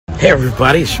Hey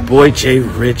everybody, it's your boy Jay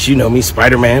Rich. You know me,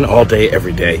 Spider-Man, all day,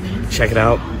 every day. Check it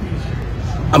out.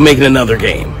 I'm making another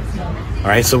game.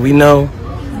 Alright, so we know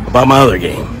about my other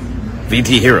game,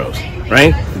 VT Heroes,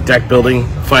 right? Deck building,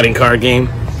 fighting card game,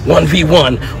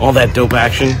 1v1, all that dope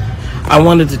action. I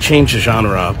wanted to change the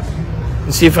genre up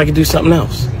and see if I could do something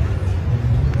else.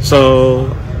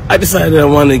 So I decided I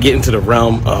wanted to get into the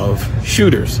realm of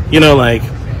shooters, you know, like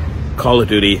Call of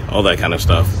Duty, all that kind of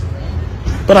stuff.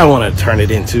 But I want to turn it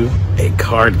into a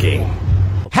card game.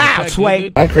 How,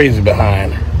 Sway? My crazy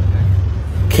behind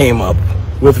came up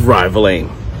with Rival Aim.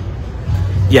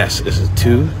 Yes, it's a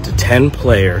 2 to 10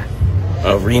 player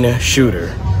arena shooter.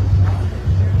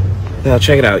 Now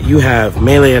check it out. You have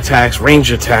melee attacks,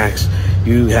 range attacks,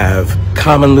 you have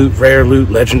common loot, rare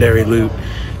loot, legendary loot.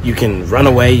 You can run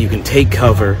away, you can take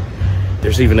cover.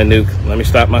 There's even a nuke. Let me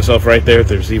stop myself right there.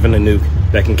 There's even a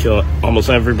nuke that can kill almost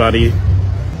everybody.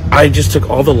 I just took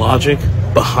all the logic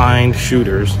behind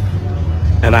shooters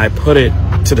and I put it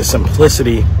to the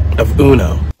simplicity of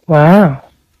Uno. Wow.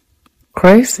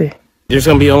 Crazy. There's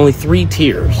going to be only 3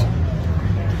 tiers.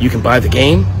 You can buy the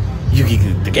game, you can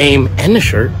get the game and the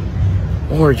shirt,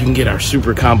 or you can get our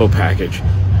super combo package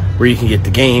where you can get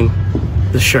the game,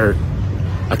 the shirt,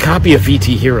 a copy of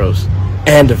VT Heroes,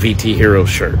 and a VT Heroes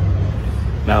shirt.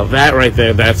 Now that right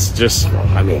there, that's just,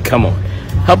 I mean, come on.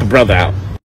 Help a brother out.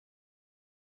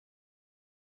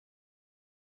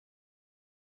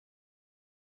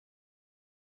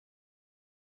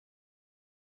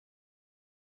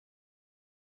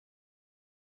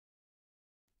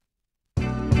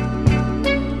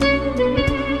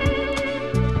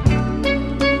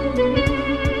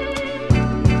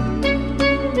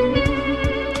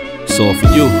 All for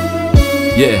you,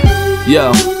 yeah,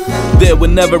 yo. There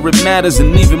whenever it matters,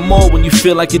 and even more when you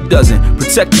feel like it doesn't.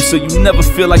 Protect you so you never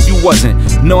feel like you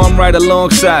wasn't. Know I'm right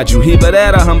alongside you, either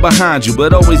that or I'm behind you,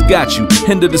 but always got you.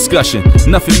 End of discussion,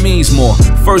 nothing means more.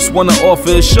 First one to offer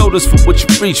is shoulders for what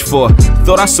you reach for.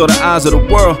 Thought I saw the eyes of the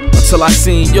world until I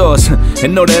seen yours.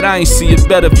 And know that I ain't see a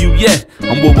better view yet.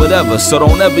 I'm with whatever, so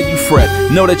don't ever you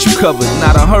fret. Know that you covered,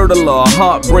 not a hurdle or a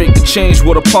heartbreak. A change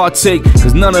what a partake,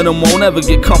 cause none of them won't ever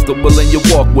get comfortable in your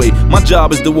walkway. My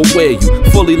job is to aware you,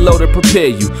 fully loaded, prepare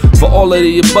you for all of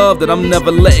the above that I'm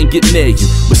never letting get near you.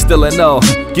 But still in all,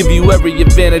 give you every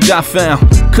advantage I found.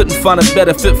 Couldn't find a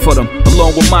better fit for them,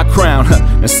 along with my crown.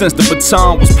 And since the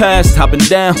baton was passed, I've been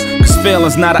down, cause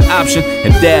failing's not an option,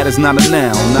 and dad is not a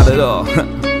noun, not at all.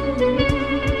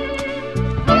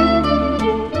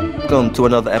 Welcome to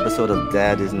another episode of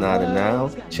Dad is Not a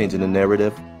Noun, changing the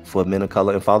narrative for men of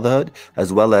color and fatherhood,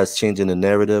 as well as changing the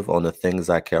narrative on the things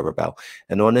I care about.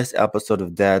 And on this episode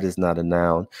of Dad is Not a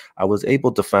Noun, I was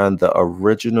able to find the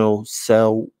original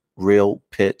cell reel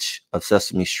pitch of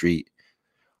Sesame Street.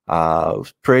 I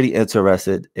was pretty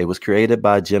interested. It was created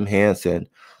by Jim Henson,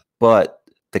 but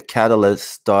the catalyst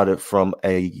started from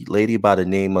a lady by the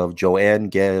name of Joan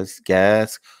Ganz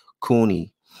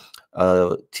Cooney,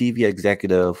 a TV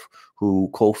executive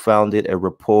who co-founded a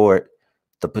report,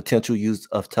 The Potential Use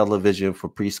of Television for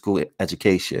Preschool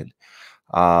Education,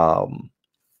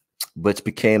 which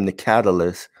became the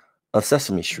catalyst of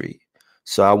Sesame Street.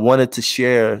 So I wanted to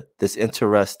share this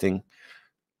interesting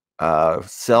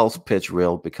sales pitch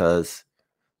reel because,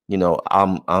 you know,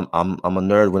 I'm a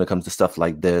nerd when it comes to stuff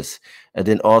like this. And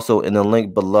then also in the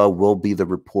link below will be the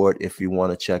report if you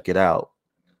want to check it out.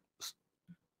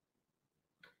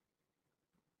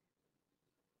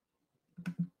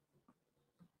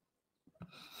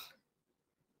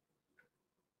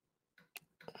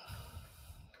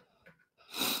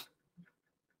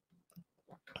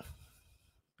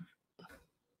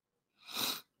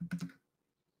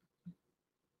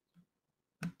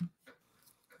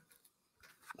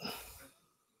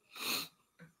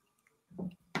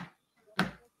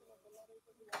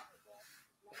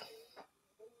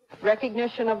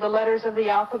 Recognition of the letters of the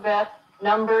alphabet,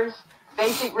 numbers,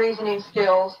 basic reasoning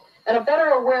skills, and a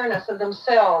better awareness of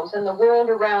themselves and the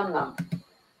world around them.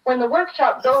 When the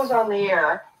workshop goes on the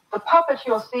air, the puppets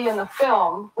you'll see in the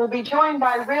film will be joined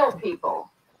by real people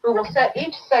who will set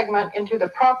each segment into the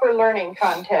proper learning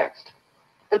context.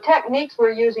 The techniques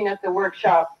we're using at the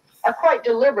workshop are quite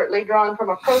deliberately drawn from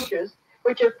approaches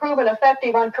which have proven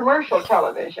effective on commercial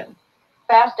television.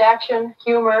 Fast action,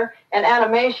 humor, and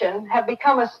animation have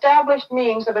become established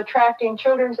means of attracting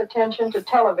children's attention to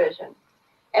television.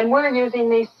 And we're using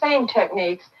these same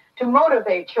techniques to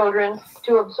motivate children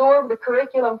to absorb the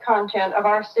curriculum content of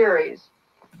our series.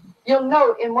 You'll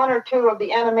note in 1 or 2 of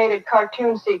the animated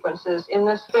cartoon sequences in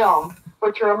this film,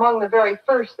 which are among the very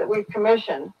first that we've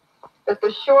commissioned, that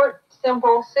the short,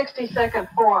 simple 60-second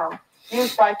form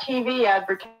used by TV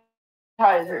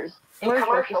advertisers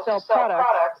commercials to sell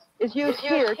products is used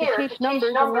here to teach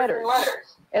numbers and letters.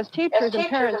 As teachers and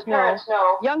parents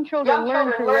know, young children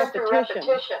learn through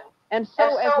repetition. And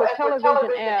so, as with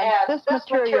television ads, this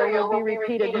material will be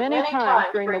repeated many times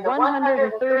during the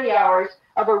 130 hours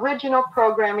of original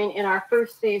programming in our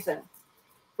first season.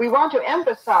 We want to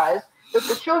emphasize that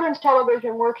the Children's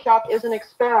Television Workshop is an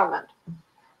experiment.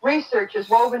 Research is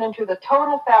woven into the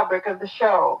total fabric of the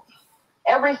show.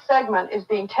 Every segment is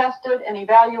being tested and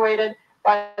evaluated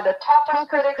by the toughest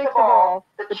critics of all,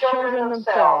 the children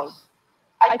themselves.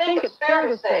 I think it's fair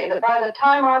to say that by the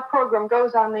time our program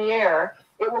goes on the air,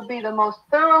 it will be the most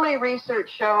thoroughly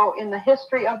researched show in the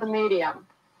history of the medium.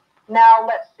 Now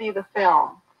let's see the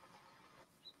film.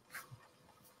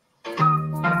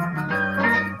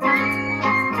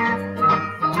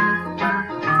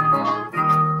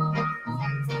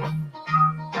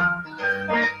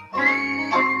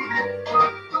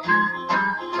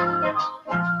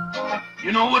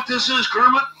 You know what this is,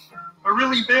 Kermit? A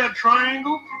really bad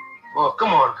triangle? Well,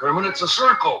 come on, Kermit, it's a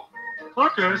circle.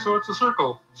 Okay, so it's a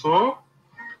circle. So?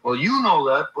 Well, you know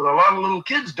that, but a lot of little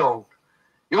kids don't.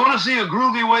 You want to see a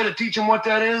groovy way to teach them what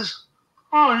that is?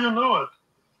 Oh, you know it.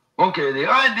 Okay, the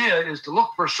idea is to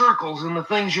look for circles in the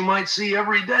things you might see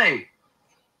every day.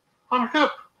 I'm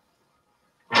hip.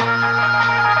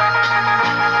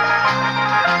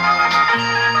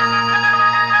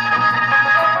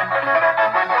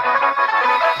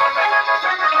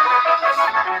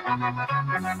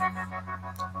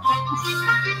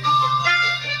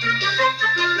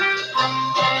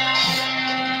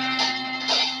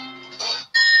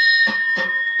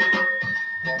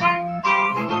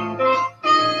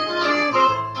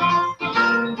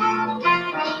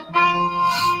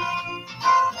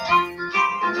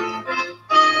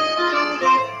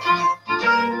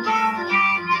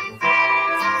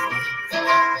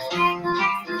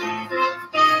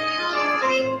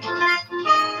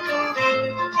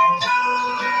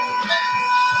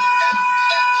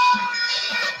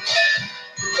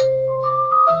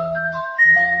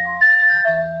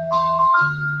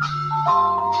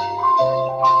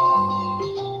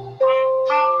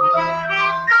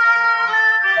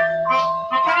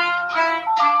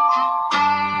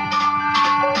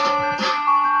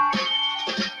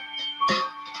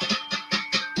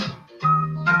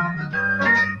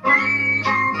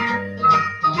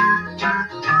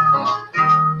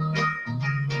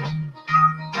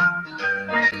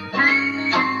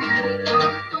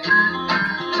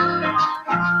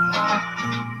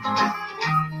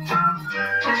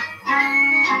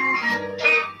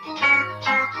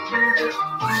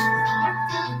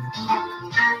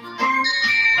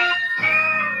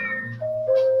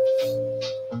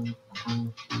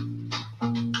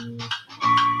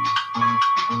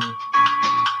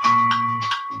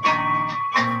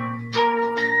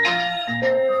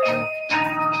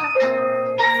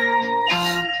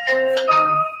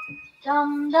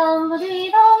 Dum dum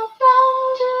dee dum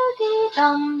dum dee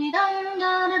dum dee dum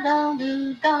da dum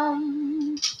dee dum.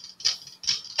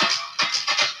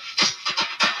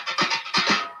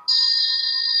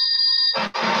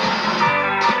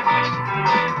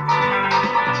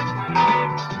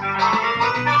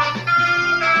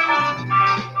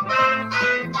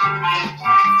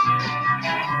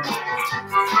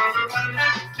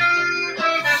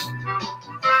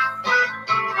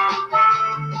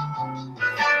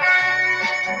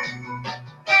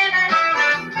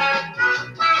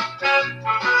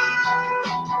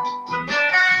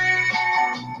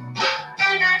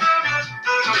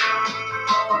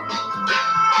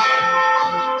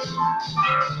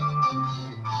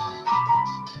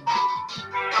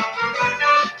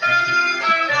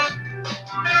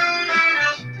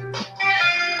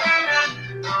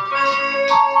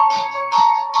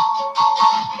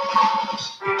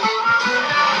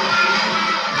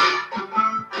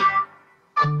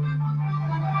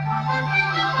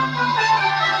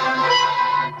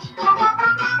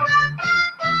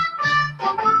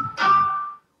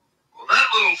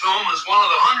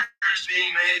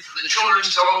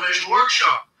 Children's Television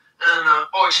Workshop. And,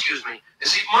 excuse me. You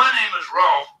see, my name is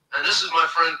Rolf, and this is my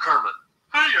friend Kermit.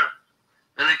 Hiya.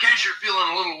 And in case you're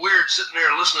feeling a little weird sitting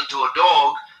there listening to a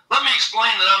dog, let me explain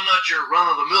that I'm not your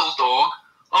run-of-the-mill dog.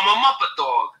 I'm a Muppet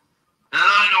dog. And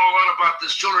I know a lot about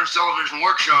this Children's Television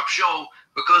Workshop show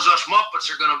because us Muppets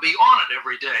are going to be on it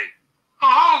every day. Oh,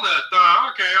 hold it.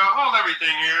 Okay, I'll hold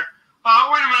everything here.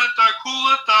 Wait a minute.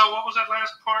 Cool it. What was that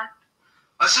last part?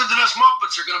 I said that us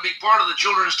Muppets are going to be part of the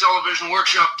Children's Television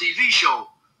Workshop TV show.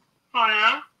 Oh,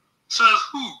 yeah? Says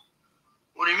who?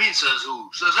 What do you mean, says who?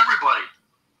 Says everybody.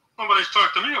 Nobody's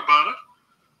talked to me about it.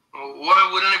 Well, why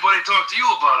would anybody talk to you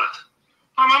about it?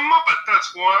 I'm a Muppet, that's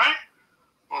why.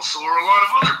 Well, so are a lot of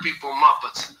other people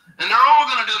Muppets. And they're all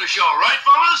going to do the show, right,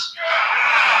 fellas? Yeah.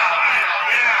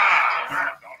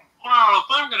 Well, if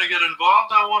I'm going to get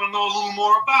involved, I want to know a little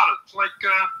more about it. Like,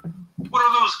 what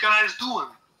are those guys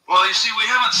doing? Well, you see, we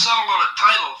haven't settled on a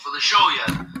title for the show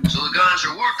yet, so the guys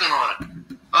are working on it.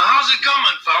 How's it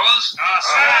coming, fellas? All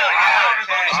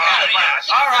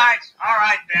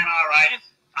right, Ben, all right.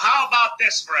 How about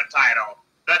this for a title?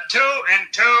 The 2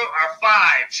 and 2 are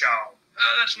 5 show.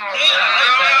 That's not right. Are you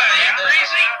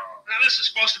crazy? Now, this is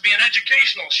supposed to be an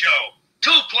educational show.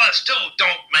 2 plus 2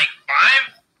 don't make 5.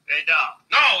 They don't.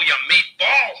 No, you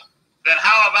meatball. Then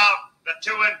how about the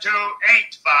 2 and 2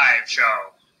 ain't 5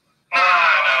 show? Oh,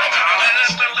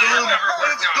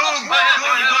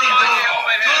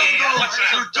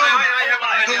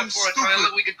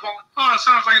 it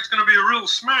sounds like it's going to be a real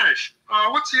smash.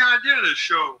 What's the idea of this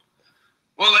show?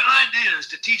 Well, the idea is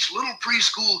to teach little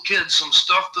preschool kids some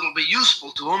stuff that'll be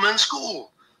useful to them in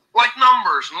school, like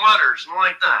numbers and letters and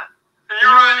like that. And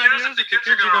your idea is that the kids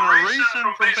are going to race in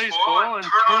from baseball and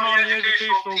turn on the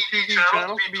educational TV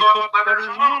channel to be taught letters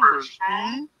and numbers.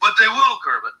 But they will,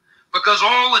 Kermit, because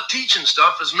all the teaching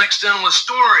stuff is mixed in with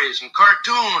stories and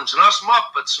cartoons and us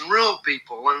Muppets and real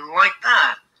people and like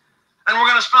that. And we're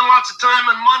going to spend lots of time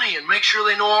and money and make sure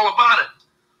they know all about it.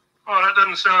 Oh, that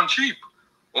doesn't sound cheap.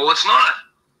 Well, it's not.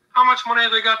 How much money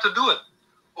have they got to do it?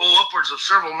 Oh, upwards of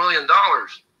several $1 million.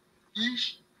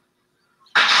 Yeesh.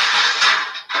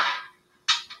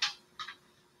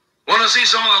 Want to see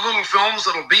some of the little films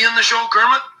that'll be in the show,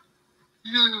 Kermit?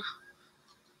 Yeah.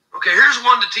 Okay, here's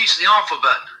one to teach the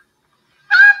alphabet.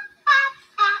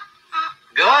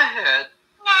 Go ahead.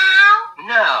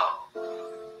 No.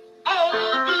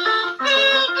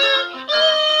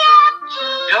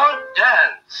 Don't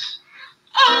dance.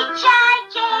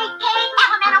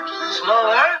 H-I-J-K-L-M-N-O-P.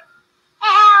 Slower.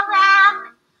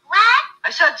 L-M. What?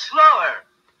 I said slower.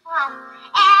 L-M-N-O-P.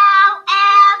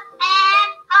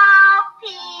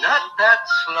 Not that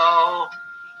slow.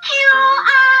 Q-R-S-T-U-B.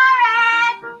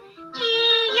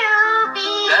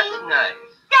 That's nice.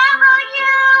 W-X-Y-Z.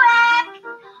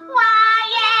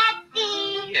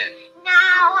 Yes.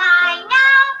 Now I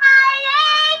know my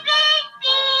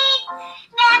ABCs.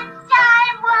 Next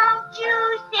time, won't you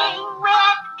sing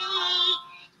with me?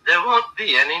 There won't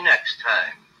be any next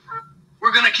time.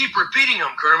 We're going to keep repeating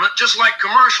them, Kermit, just like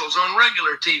commercials on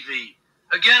regular TV.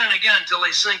 Again and again until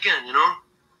they sink in, you know?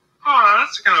 Oh,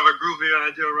 that's kind of a groovy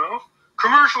idea, Ralph.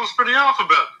 Commercials for the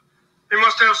alphabet. They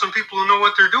must have some people who know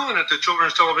what they're doing at the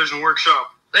Children's Television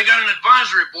Workshop. They got an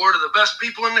advisory board of the best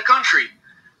people in the country.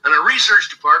 And a research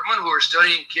department who are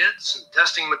studying kids and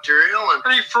testing material and...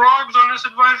 Any frogs on this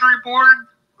advisory board?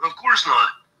 Of course not.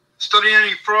 Study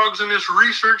any frogs in this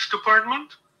research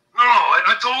department? No,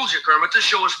 I told you, Kermit, this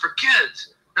show is for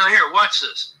kids. Now here, watch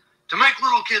this. To make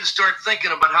little kids start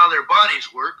thinking about how their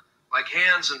bodies work, like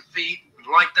hands and feet, and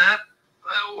like that,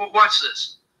 watch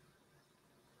this.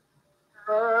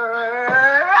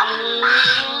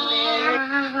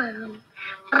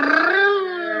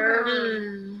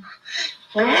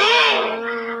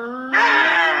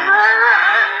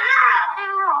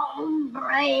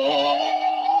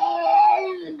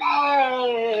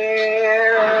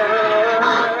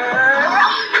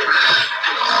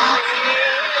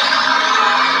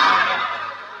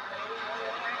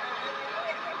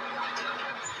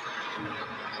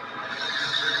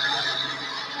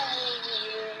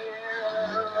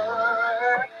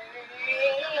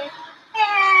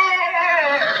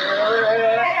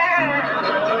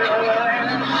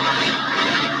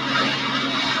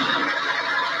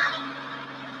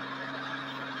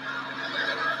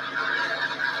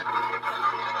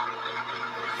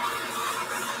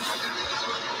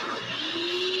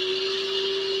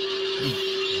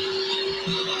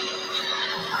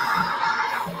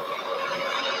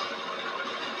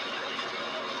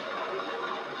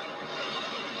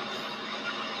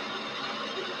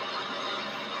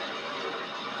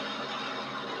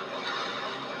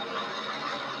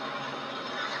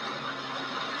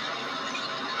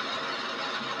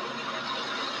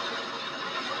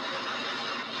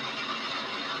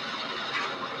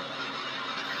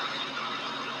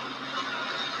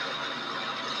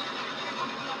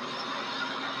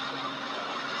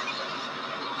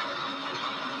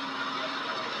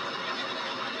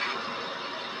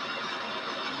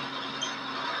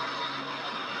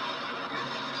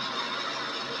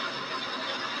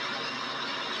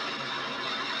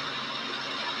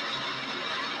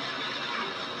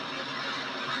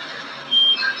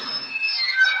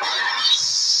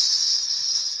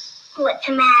 What's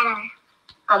the matter?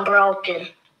 I'm broken.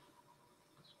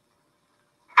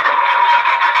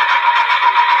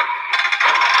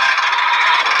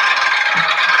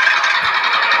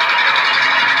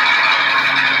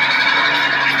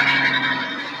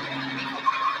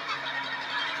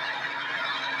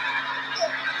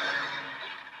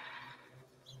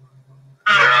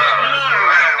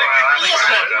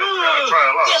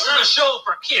 this is a show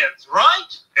for kids,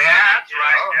 right? Yeah, that's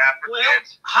right. Yeah, for Well,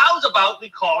 kids. how's about we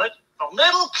call it the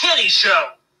Little Kitty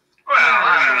Show? Well,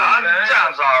 that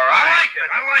sounds all right.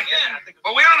 I like it.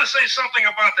 But we ought to say something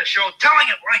about the show, telling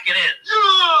it like it is.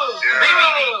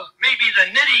 Maybe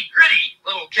the nitty-gritty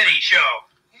Little Kitty Show.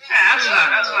 Yeah, that's not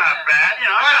bad. You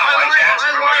know, I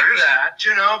like that,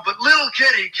 you know, but Little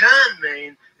Kitty can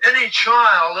mean any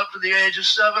child up to the age of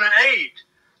 7 and 8.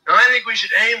 Now, I think we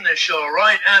should aim this show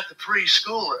right at the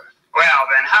preschooler. Well,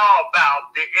 then, how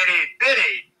about the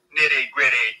itty-bitty,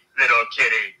 nitty-gritty Little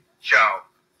Kitty Show?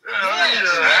 Like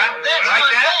that?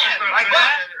 Like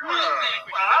that? Well,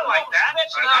 I like that.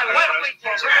 Why don't we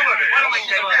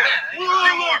take that?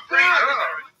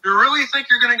 You really think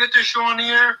you're going to get this show on the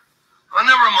air? Well,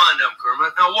 never mind them,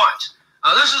 Kermit. Now watch.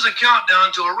 This is a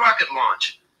countdown to a rocket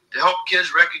launch to help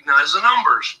kids recognize the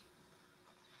numbers.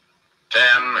 10,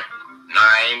 9,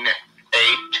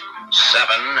 8,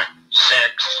 7,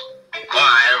 6,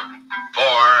 5, 4,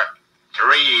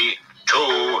 3,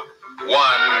 2, 1.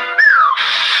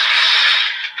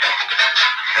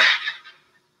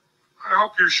 I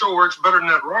hope your show works better than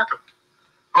that rocket.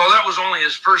 Oh, that was only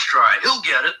his first try. He'll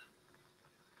get it.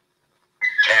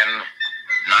 10,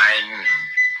 9,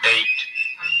 8,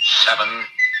 7,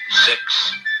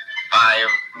 6, 5,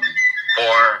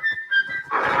 4,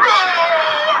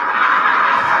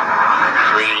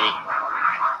 3,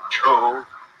 2,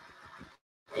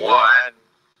 1.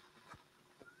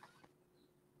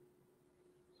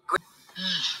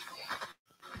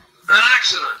 An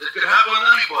accident. It could happen with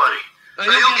anybody.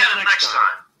 You'll get it next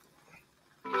time.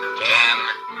 10,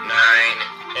 9,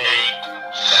 8,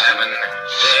 7,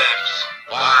 6,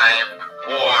 5,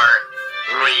 4,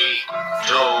 3,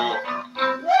 2.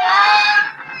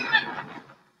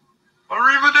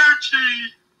 Arrivederci.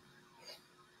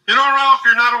 You know, Ralph,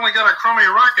 you're not only got a crummy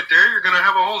rocket there, you're going to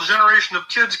have a whole generation of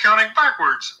kids counting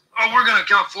backwards. Oh, we're going to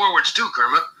count forwards too,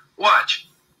 Kermit. Watch.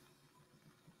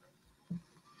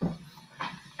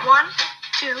 1,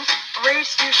 2,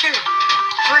 erase your shoe.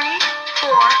 3, 4,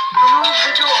 remove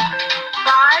the door.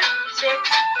 5, 6,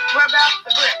 rub out the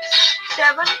bricks.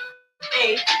 7,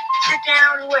 8, sit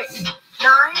down and wait.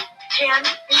 9, 10,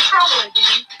 in trouble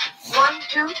again. 1,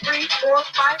 2, 3, 4,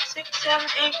 5, 6, 7,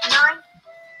 8, 9,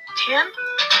 10.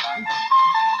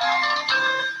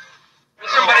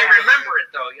 Somebody remember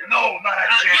it, though. You know? No, not a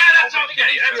chance. Yeah, that's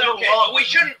okay. That's okay. But we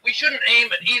shouldn't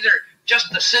aim at either just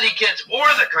the city kids or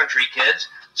the country kids.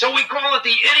 So we call it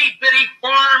the itty bitty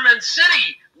farm and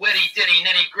city witty titty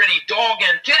nitty gritty dog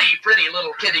and kitty pretty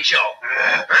little kitty show.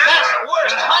 That's the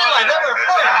worst title I've ever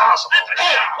heard.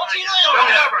 Hey, what's he doing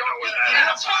over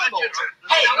there? It's terrible.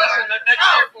 Hey, listen,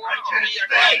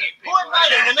 hey, who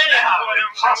invited him anyhow?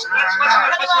 Let's get him out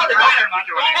of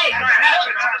here.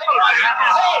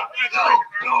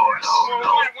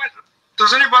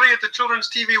 Does anybody at the Children's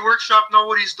TV Workshop know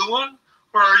what he's doing?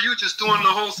 Or are you just doing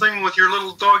the whole thing with your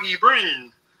little doggy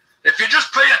brain? If you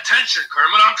just pay attention,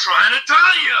 Kermit, I'm trying to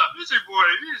tell you. Easy, boy,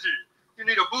 easy. You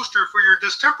need a booster for your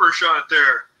distemper shot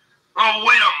there. Oh,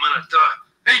 wait a minute.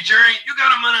 Hey, Jerry, you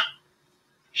got a minute?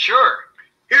 Sure.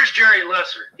 Here's Jerry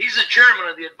Lesser. He's the chairman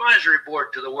of the advisory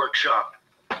board to the workshop.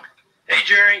 Hey,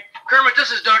 Jerry. Kermit,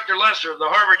 this is Dr. Lesser of the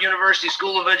Harvard University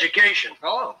School of Education.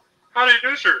 Hello. How do you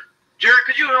do, sir? Jerry,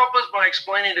 could you help us by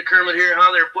explaining to Kermit here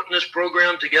how they're putting this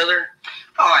program together?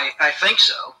 Oh, I think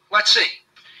so. Let's see.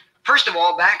 First of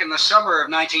all, back in the summer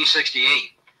of 1968,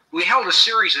 we held a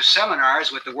series of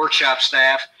seminars with the workshop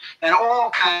staff and all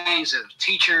kinds of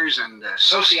teachers and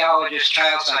sociologists,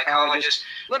 child psychologists,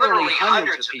 literally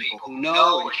hundreds of people who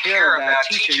know and care about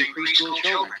teaching preschool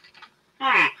children.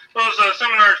 Those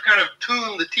seminars kind of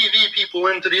tune the TV people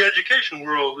into the education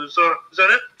world. Is that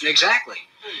it? Exactly.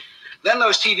 Then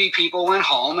those TV people went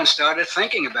home and started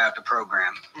thinking about the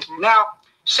program. Now,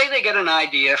 say they get an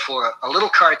idea for a little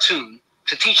cartoon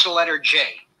to teach the letter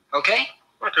J, okay?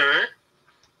 Okay.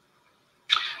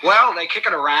 Well, they kick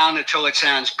it around until it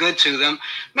sounds good to them,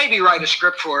 maybe write a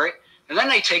script for it, and then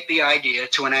they take the idea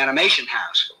to an animation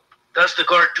house. That's the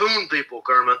cartoon people,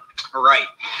 Kermit. Right.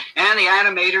 And the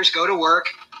animators go to work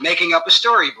making up a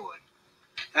storyboard.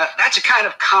 That's a kind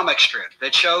of comic strip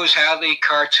that shows how the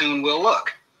cartoon will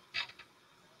look.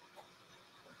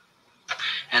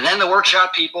 And then the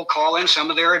workshop people call in some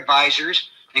of their advisors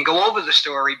and go over the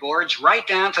storyboards right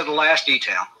down to the last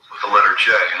detail. With the letter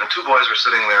J, and the two boys are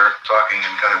sitting there talking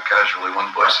and kind of casually.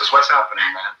 One boy says, "What's happening,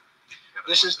 man?"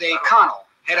 This is Dave Connell,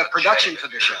 head of production for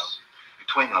the show.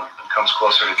 Between them and comes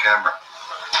closer to camera.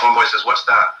 One boy says, "What's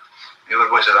that?" The other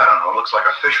boy says, "I don't know, it looks like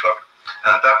a fish hook."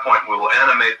 And at that point, we will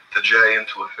animate the J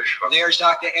into a fish hook. There's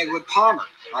Dr. Edward Palmer,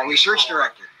 our research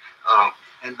director.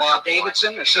 and Bob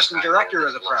Davidson, assistant director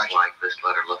of the project. This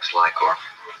letter looks like, or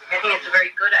I think it's a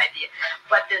very good idea,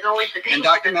 but there's always the danger. And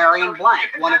Dr. Marion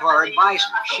Blank, one of our advisors.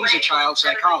 She's a child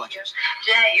psychologist.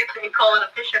 Jay, you can call it a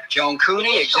bishop. Joan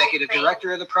Cooney, executive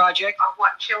director of the project. Of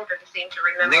what children seem to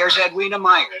remember. There's Edwina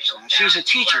Myers. She's a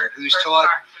teacher who's taught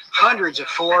hundreds of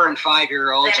 4- and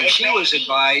 5-year-olds, and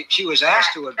she was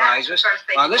asked to advise us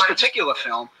on this particular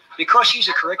film because she's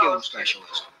a curriculum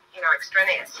specialist.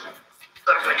 Extraneous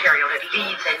sort of material that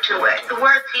leads into it. The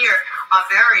words here are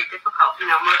very difficult.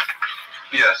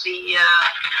 Yes. The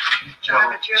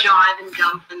jive and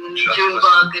jump and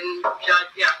Junebug and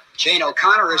yeah. Jane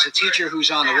O'Connor is a teacher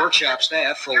who's on the workshop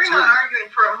staff full-time. You're not arguing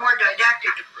for a more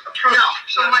didactic approach. No,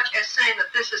 so much as saying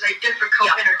that this is a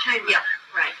difficult entertainment.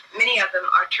 Yeah, right. Many of them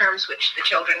are terms which the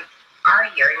children are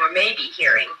hearing or may be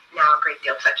hearing now a great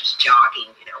deal, such as jogging,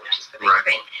 which is the big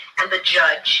thing. And the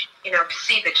judge, to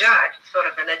see the judge, sort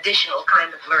of an additional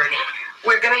kind of learning.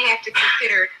 We're going to have to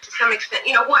consider, to some extent,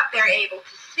 what they're able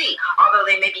to see, although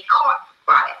they may be caught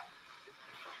by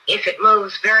it. If it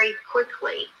moves very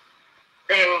quickly,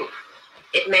 then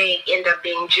it may end up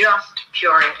being just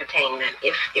pure entertainment,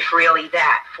 if really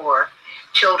that, for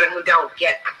children who don't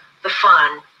get the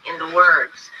fun in the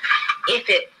words. If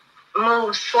it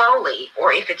moves slowly,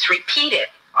 or if it's repeated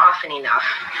often enough,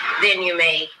 then you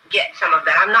may get some of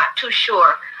that. I'm not too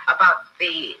sure about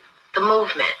the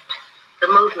movement. The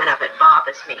movement of it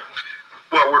bothers me.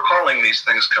 Well, we're calling these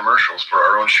things commercials for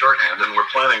our own shorthand, and we're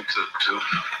planning to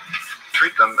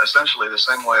treat them essentially the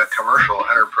same way a commercial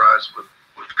enterprise would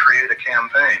create a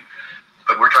campaign.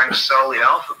 But we're trying to sell the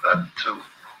alphabet to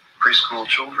preschool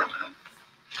children.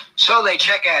 So they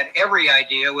check out every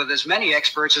idea with as many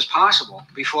experts as possible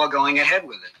before going ahead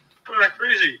with it. Well, that's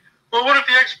crazy. Well, what if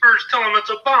the experts tell them it's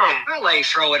a bomb? Well, they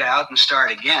throw it out and start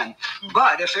again.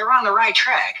 But if they're on the right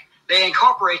track, they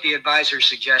incorporate the advisor's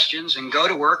suggestions and go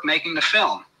to work making the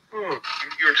film.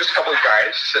 You're just a couple of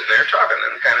guys sitting there talking,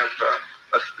 and kind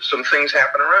of some things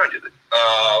happen around you.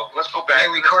 Let's go back. They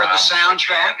record the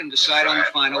soundtrack and decide on the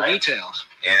final details.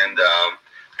 And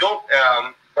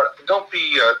don't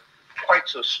be quite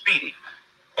so speedy.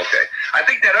 Okay. I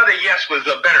think that other yes was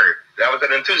better. That was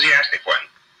an enthusiastic one.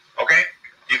 Okay?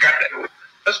 You got that.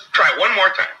 Let's try it one more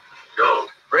time. Go.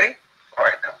 Ready? All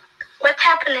right, now. What's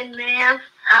happening, man?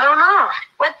 I don't know.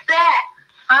 What's that?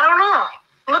 I don't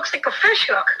know. Looks like a fish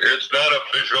hook. It's not a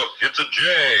fish hook. It's a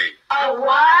J. A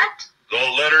what? The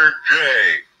letter J.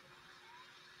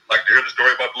 Like to hear the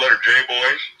story about the letter J,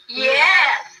 boys?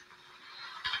 Yes.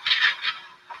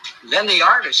 Then the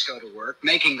artists go to work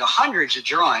making the hundreds of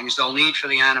drawings they'll need for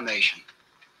the animation.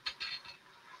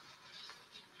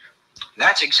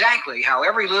 That's exactly how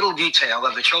every little detail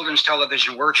of the Children's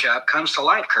Television Workshop comes to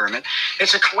life, Kermit.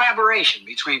 It's a collaboration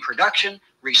between production,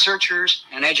 researchers,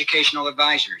 and educational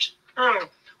advisors.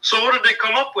 So what did they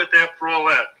come up with after all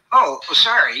that? Oh,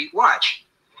 sorry. Watch.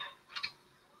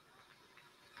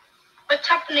 What's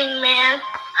happening, man?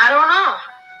 I don't know.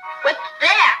 What's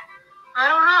that? I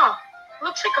don't know.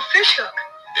 Looks like a fish hook.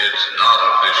 It's not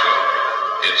a fish hook.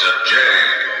 It's a J.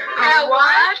 A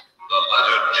what? The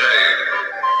letter J.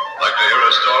 Like to hear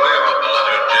a story about the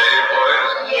letter J,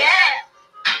 boys? Yes.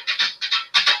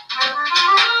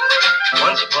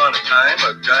 Once upon a time,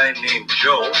 a guy named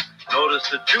Joe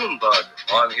noticed a June bug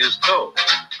on his toe.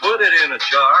 Put it in a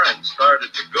jar and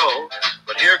started to go,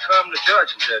 but here come the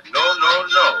judge and said, no, no,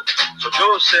 no. So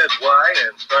Joe said why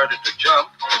and started to jump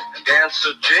and danced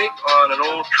a jig on an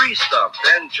old tree stump,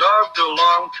 then jogged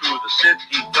along to the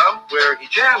city dump where he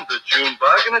jammed the June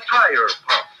bug in a tire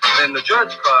pump. Then the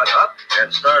judge caught up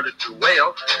and started to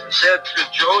wail, said to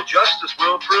Joe, justice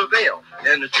will prevail.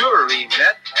 Then the jury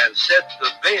met and set the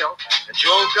bail, and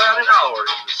Joe got an hour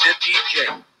in the city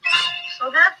jail. So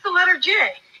that's the letter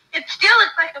J. It still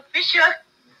looks like a fish hook.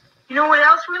 You know what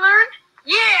else we learned?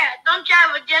 Yeah, don't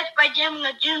jive a death by jamming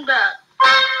a June bug.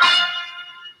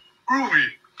 Groovy.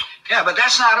 Yeah, but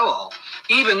that's not all.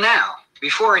 Even now,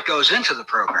 before it goes into the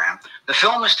program, the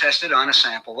film is tested on a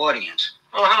sample audience.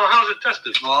 Oh, how's it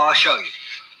tested? Well, I'll show you.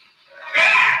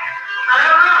 I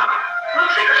don't know.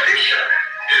 Looks like a fish hook.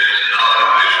 It's not a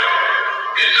fish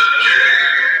hook. It's a J.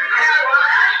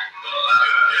 The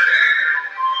letter J.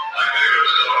 Like to hear a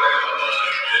story about the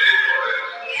letter J,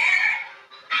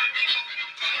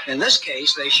 boys? In this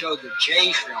case, they showed the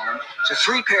J film to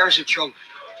 3 pairs of children.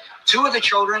 2 of the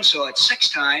children saw it 6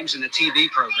 times in a TV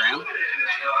program.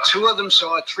 2 of them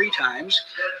saw it 3 times,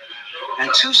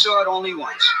 and 2 saw it only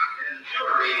once.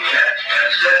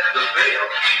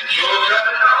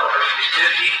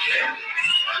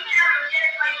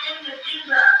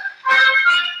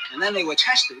 And then they were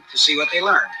tested to see what they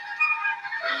learned.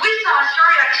 We saw a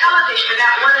story on television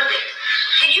about one of these.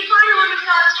 Did you find the one we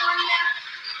saw the story about?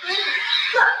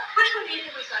 Look, which one do you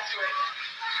think we saw the story about?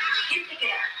 You pick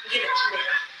it up and give it to me.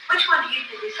 Which one do you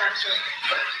think we saw the story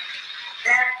about?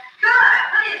 That's good.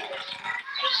 What is it?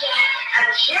 A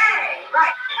J.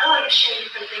 Right. I want to show you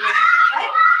something else, okay?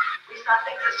 We saw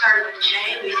things that started with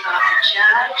J. We saw a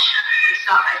judge. We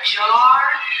saw a jar.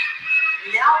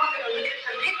 Now we're going to look at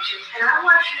some pictures, and I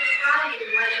want you to find me the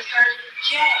one that starts with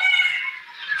J.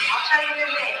 I'll tell you their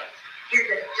names. Here's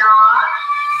a dog,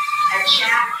 a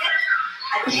jacket,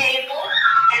 a table,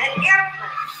 and an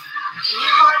airplane. Can you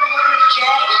find the one with J?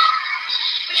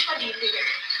 Which one do you think it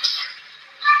is?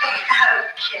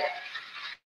 Okay.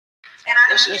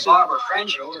 This is Barbara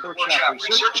Frangio of the Workshop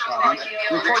Research Department,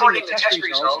 reporting the test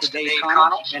results to Dave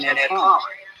Connell and Ed Palmer.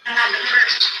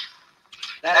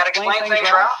 That explain things,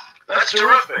 Ralph? That's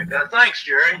terrific. Thanks,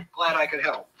 Jerry. Glad I could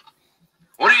help.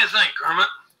 What do you think, Kermit?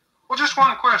 Well, just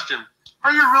one question.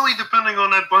 Are you really depending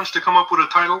on that bunch to come up with a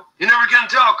title? You never can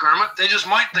tell, Kermit. They just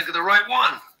might think of the right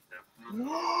one.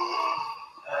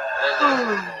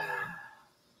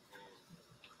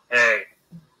 Hey,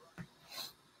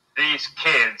 these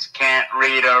kids can't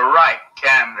read or write,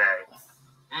 can they?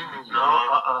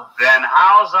 No. Then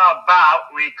how's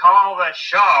about we call the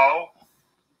show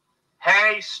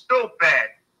Hey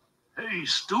Stupid? Hey,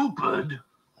 stupid?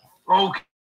 Okay.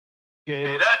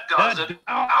 Hey, that does it.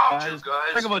 Ouch, you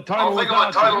guys. Think of a title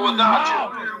without you.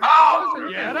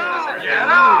 Ouch! Get out! Get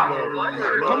out!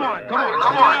 Come on.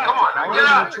 Get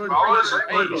out, fellas.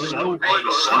 Hey, stupid.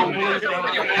 Come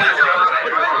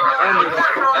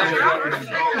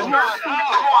on,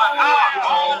 out.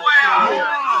 All the way out.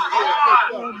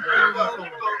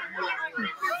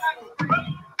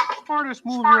 Smartest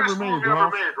movie ever made,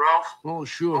 Ralph. Oh,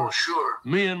 sure.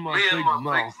 Me and my big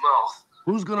mouth.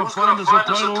 Who's gonna Who's find gonna us a find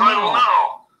title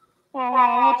now? Well,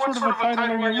 what sort of a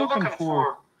title are you looking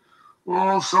for?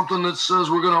 Well, something that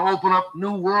says we're gonna open up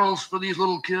new worlds for these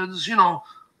little kids,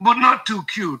 but not too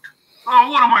cute. Oh,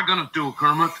 what am I gonna do,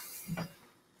 Kermit?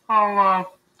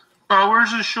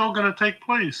 Where's this show gonna take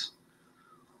place?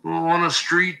 Well, on a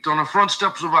street, on the front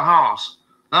steps of a house.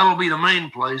 That'll be the main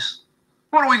place.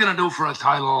 What are we gonna do for a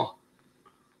title?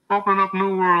 Open up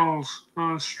new worlds.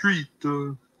 Street.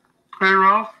 Hey,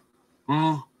 Ralph?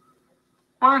 Hmm?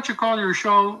 Why don't you call your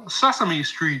show Sesame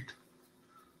Street?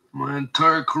 My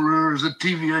entire career as a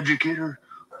TV educator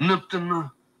nipped in the...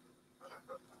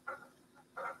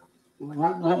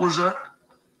 What was that?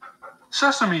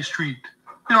 Sesame Street.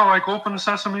 Like Open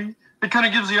Sesame. It kind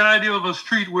of gives you an idea of a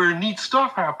street where neat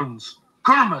stuff happens.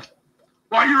 Kermit,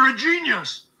 why, you're a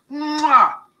genius.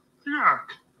 Mwah!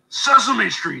 Yuck. Sesame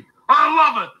Street. I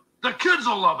love it. The kids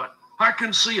will love it. I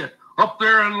can see it. Up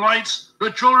there in lights,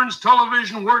 the Children's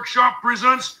Television Workshop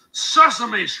presents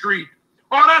Sesame Street.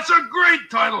 Oh, that's a great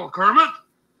title, Kermit.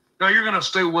 Now, you're going to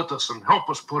stay with us and help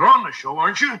us put on the show,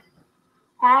 aren't you?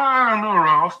 Well, I don't know,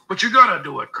 Ralph. But you got to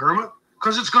do it, Kermit,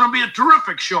 because it's going to be a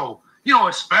terrific show.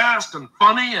 It's fast and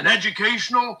funny and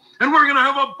educational, and we're going to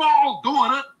have a ball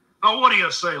doing it. Now, what do you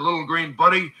say, little green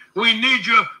buddy? We need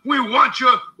you, we want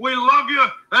you, we love you,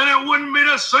 and it wouldn't be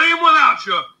the same without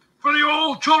you. For the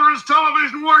old Children's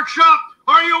Television Workshop,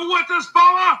 are you with us,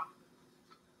 fella?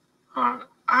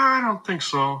 I don't think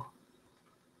so.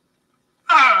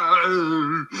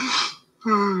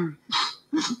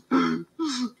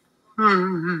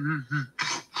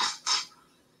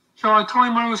 Shall I tell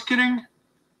him I was kidding?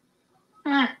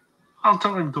 I'll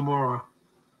tell him tomorrow.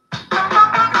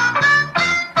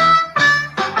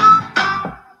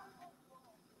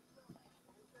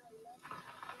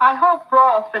 I hope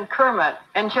Rolf and Kermit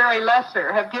and Jerry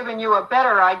Lesser have given you a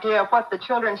better idea of what the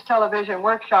Children's Television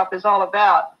Workshop is all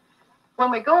about. When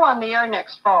we go on the air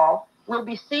next fall, we'll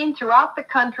be seen throughout the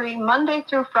country Monday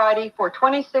through Friday for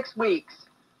 26 weeks.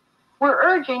 We're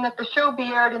urging that the show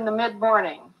be aired in the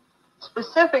mid-morning,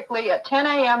 specifically at 10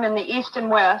 a.m. in the East and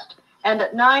West and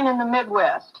at 9 in the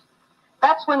Midwest.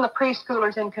 That's when the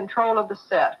preschoolers in control of the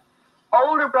set.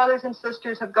 Older brothers and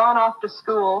sisters have gone off to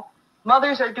school,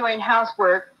 mothers are doing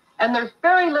housework, and there's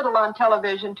very little on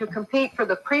television to compete for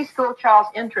the preschool child's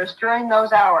interest during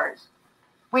those hours.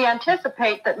 We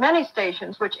anticipate that many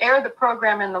stations which air the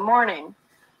program in the morning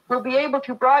will be able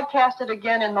to broadcast it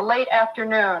again in the late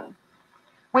afternoon.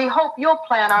 We hope you'll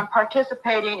plan on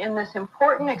participating in this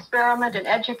important experiment in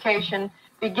education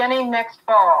beginning next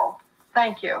fall.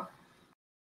 Thank you.